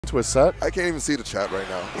into a set. I can't even see the chat right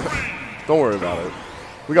now. Don't worry about it.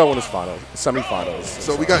 We got one as semifinals.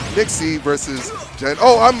 So we got Nixie versus Jen.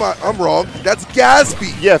 Oh, I'm wrong. That's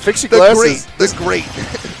Gatsby. Yeah, fix your the glasses. The great.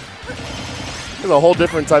 He's a whole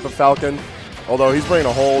different type of Falcon, although he's bringing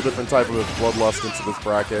a whole different type of bloodlust into this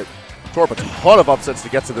bracket. Tore up a ton of upsets to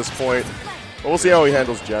get to this point. But we'll see how he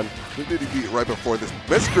handles Jen. Who did he beat right before this?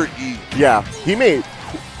 Mr. E. Yeah, he made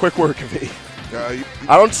quick work of me. Yeah,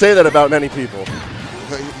 I don't say that about many people.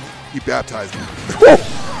 He baptized him.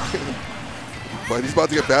 But he's about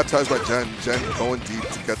to get baptized by Jen. Jen going deep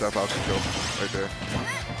to get that Falcon kill right there.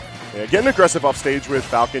 Yeah, getting aggressive off stage with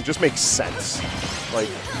Falcon just makes sense. Like,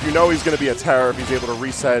 you know he's going to be a terror if he's able to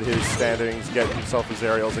reset his standings, get himself his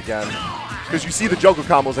aerials again. Because you see the juggle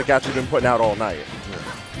combos that Gatsby's been putting out all night.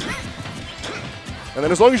 Yeah. And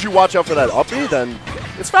then as long as you watch out for that up B, then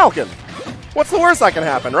it's Falcon. What's the worst that can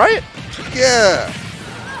happen, right? Yeah.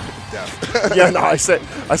 Yeah, no, I say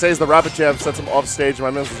as the rapid jab sets him off stage, my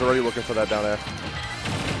man is already looking for that down air.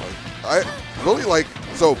 I really like,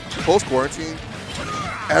 so post-quarantine,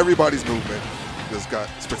 everybody's movement just got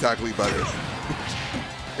spectacularly better.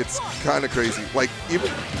 It's kind of crazy. Like, even,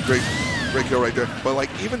 great kill right there, but like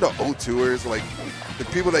even the O2ers, like the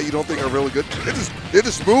people that you don't think are really good, they're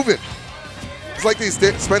just moving. It's like they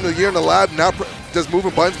spend a year in the lab now just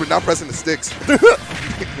moving buttons but not pressing the sticks.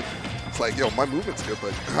 It's like, yo, my movement's good,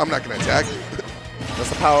 but I'm not going to attack you. That's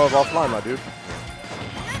the power of offline, my dude.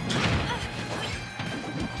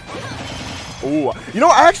 Ooh, you know,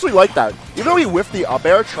 I actually like that. Even though he whiffed the up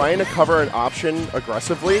air, trying to cover an option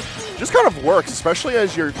aggressively just kind of works, especially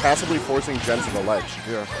as you're passively forcing Jen to the ledge.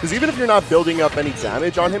 Yeah. Because even if you're not building up any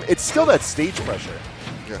damage on him, it's still that stage pressure.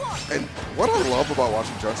 Yeah. And what I love about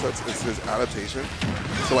watching Jen sets is his adaptation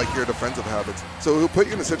to like your defensive habits. So he'll put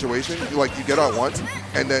you in a situation, you get out once,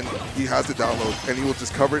 and then he has to download, and he will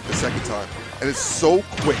just cover it the second time. And it's so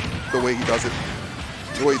quick the way he does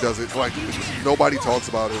it. Like, nobody talks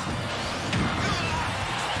about it.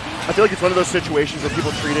 I feel like it's one of those situations that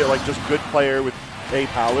people treat it like just good player with a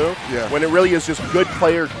Palu, yeah, when it really is just good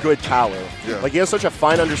player, good Palu. Yeah. Like, he has such a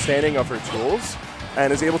fine understanding of her tools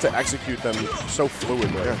and is able to execute them so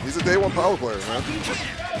fluidly. Yeah, he's a day one Palu player, man.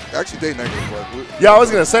 Actually, day negative player. Yeah, I was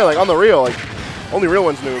gonna say, like, on the real, like, only real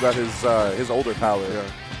ones knew about his older Palu. Yeah.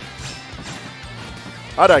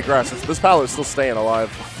 I digress. This Palu is still staying alive.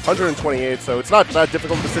 128, so it's not that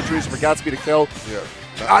difficult of a situation for Gatsby to kill. Yeah.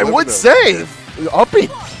 I would say Uppy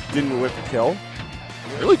didn't whip the kill.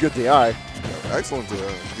 Really good DI. Yeah, excellent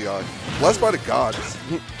DI. Blessed by the gods.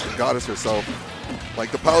 The goddess herself.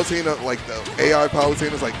 Like the Palutena, like the AI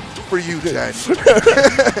Palutena is like, for you, Jen.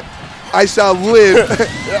 I shall live,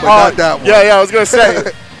 but not that one. Yeah, I was going to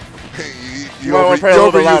say. you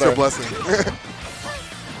overuse your blessing.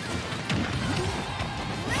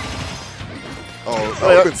 Oh, that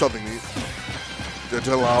would have been something neat.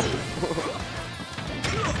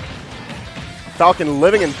 Falcon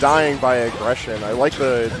living and dying by aggression. I like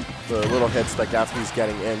the little hits that Gatsby's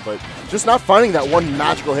getting in, but just not finding that one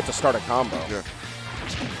magical hit to start a combo. Yeah.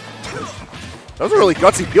 That was a really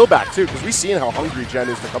gutsy peel back, too, because we've seen how hungry Jen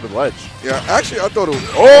is to come to the ledge. Yeah, actually, I thought it was...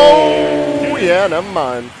 Oh, yeah, never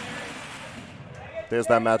mind. There's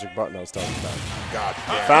that magic button I was talking about. God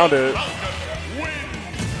damn. Found it.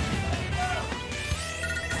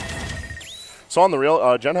 So on the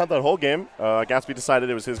real, Jen had that whole game. Gatsby decided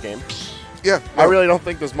it was his game. Yeah. I really don't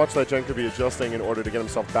think there's much that Jen could be adjusting in order to get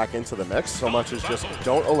himself back into the mix, so much as just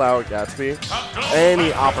don't allow Gatsby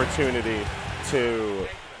any opportunity to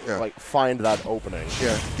like find that opening.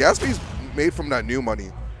 Yeah, Gatsby's made from that new money,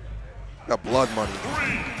 that blood money.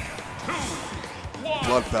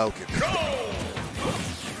 Blood Falcon.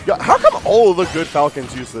 Yeah, how come all of the good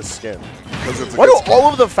Falcons use this skin? Why do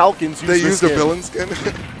all of the Falcons use this skin? They use the skin? villain skin?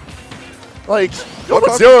 Like, don't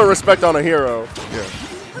put zero respect on a hero. Yeah.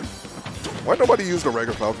 Why nobody use the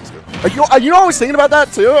regular Falcon skin? You know, I was thinking about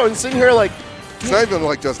that too. I was sitting here like, it's not even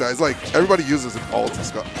like just that. It's like everybody uses an alt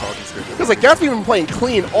Falcon skin. Because like Gatsby's been playing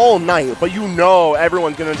clean all night, but you know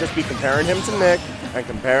everyone's gonna just be comparing him to Nick and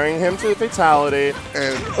comparing him to Fatality.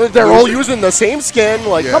 And they're all using the same skin.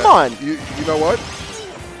 Like, come on. You know what?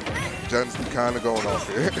 Jen's kind of going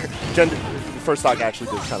off here. Jen, first stock actually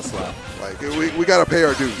did kind of slap. Like we gotta pay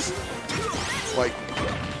our dues. Like,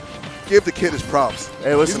 give the kid his props.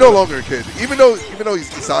 Hey, listen, he's no longer a kid, even though he's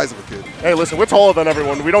the size of a kid. Hey, listen, we're taller than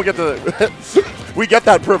everyone. We don't get the, we get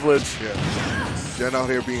that privilege. Yeah. Jen out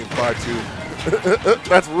here being 5'2".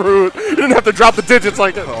 That's rude. You didn't have to drop the digits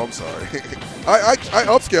like that. Oh, I'm sorry. I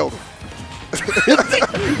upscaled him.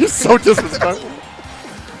 You're so disrespectful.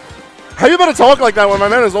 How you better talk like that when my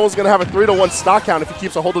man is always going to have a 3-to-1 stock count if he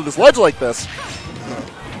keeps a hold of this ledge like this?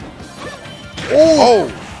 Oh!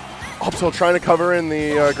 Up tilt trying to cover in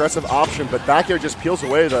the aggressive option, but back air just peels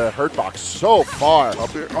away the hurt box so far.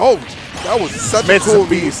 Up air. Oh, that was such a cool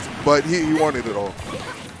beast, but he wanted it all.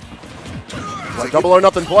 Like a double or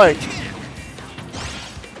nothing play.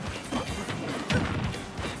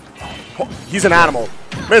 Oh, he's an animal.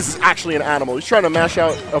 Miz is actually an animal. He's trying to mash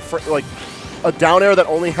out a down air that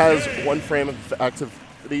only has 1 frame of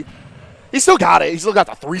activity. He still got it. He still got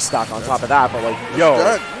the 3 stock on top of that, but like,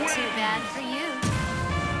 yo. Too bad for you.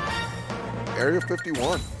 Area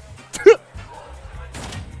 51.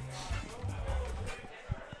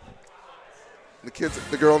 The kids,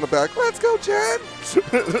 the girl in the back, let's go, Jen.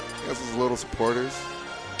 Has his little supporters.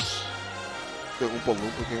 The Oompa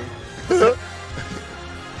Loompa game.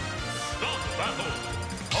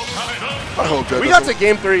 I hope Jen we got to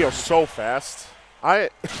game 3 so fast. Yeah,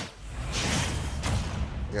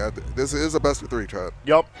 this is a best of 3, Chad.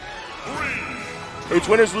 Yup. It's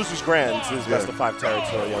winners, losers, grands is best of 5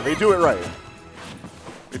 territory. Yeah, they do it right.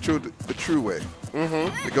 The true way. Mm-hmm.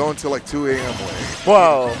 They go until like 2 a.m. way.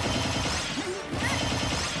 Well,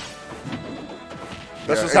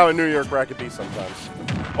 that's just how a New York bracket be sometimes.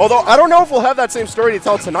 Although, I don't know if we'll have that same story to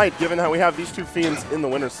tell tonight, given how we have these 2 fiends in the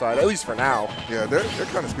winner's side, at least for now. Yeah, they're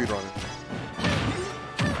kind of speedrunning.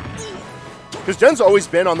 Because Jen's always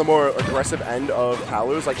been on the more aggressive end of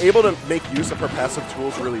Palu's, like able to make use of her passive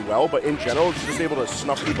tools really well, but in general, she's just able to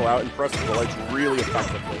snuff people out and press the ledge really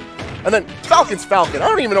effectively. And then Falcon's Falcon. I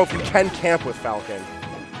don't even know if you can camp with Falcon.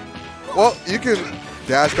 Well, you can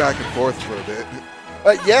dash back and forth for a bit.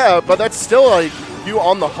 Yeah, but that's still like you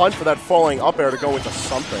on the hunt for that falling up air to go into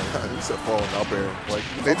something. You said falling up air. Like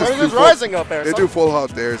they just do rising up air. They do full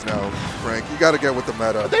hop dares now, Frank. You got to get with the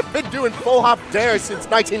meta. They've been doing full hop dares since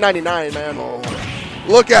 1999, man. Oh.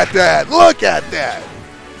 Look at that! Look at that!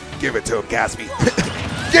 Give it to him, Gatsby.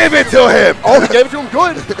 Give it to him! Oh, he gave it to him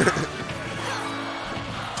good.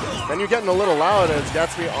 Then you're getting a little loud as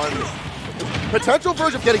Gatsby on potential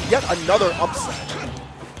verge of getting yet another upset.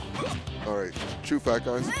 All right, true fact,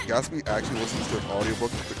 guys. Gatsby actually listens to an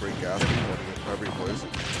audiobook of the great Gatsby whenever he plays.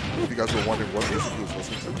 If you guys were wondering what music he was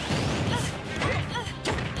listening to.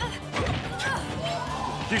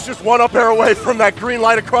 He's just 1 up air away from that green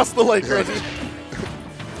light across the lake, Reggie.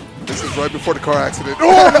 This is right before the car accident.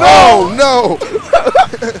 Oh, no!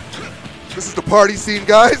 This is the party scene,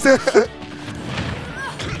 guys.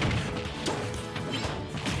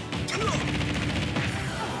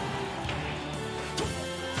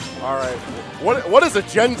 All right, what is a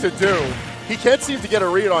Gen to do? He can't seem to get a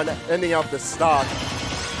read on ending out this stock.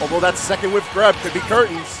 Although that second whip grab could be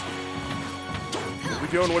curtains. What are we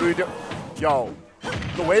doing? What are we doing? Yo,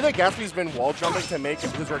 the way that Gatsby's been wall jumping to make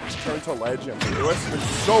his return to ledge ambiguous is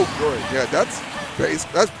so good. Yeah, that's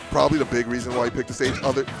probably the big reason why he picked the stage.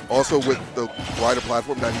 Also with the wider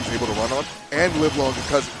platform that he's able to run on and live longer,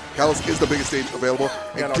 because Callus is the biggest stage available.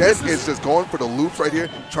 And Jen is just going for the loops right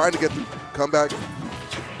here, trying to get the comeback.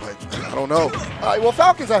 I don't know. Well,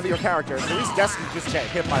 Falcon's a heavier character, so he's destined to just get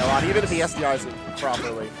hit by a lot, even if he SDIs it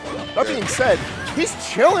properly. That being said, he's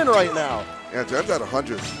chilling right now. Yeah, Jen's at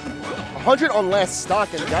 100. 100 on last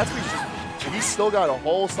stock, and Gatsby's he's still got a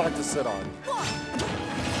whole stock to sit on.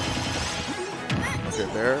 Okay,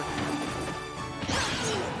 there.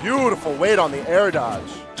 Beautiful weight on the air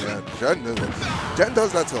dodge. Yeah, Jen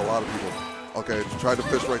does that to a lot of people. Okay, tried to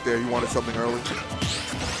fish right there. He wanted something early.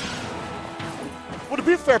 Well, to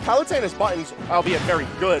be fair, Palutena's buttons, albeit very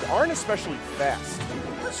good, aren't especially fast.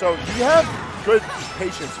 So you have good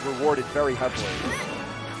patience rewarded very heavily.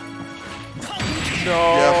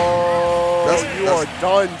 No, yeah. you are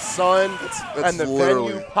done, son. That's and the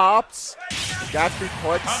venue pops. Gatsby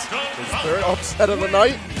collects his 3rd upset of the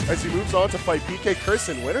night as he moves on to fight PK Chris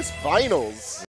in winners finals.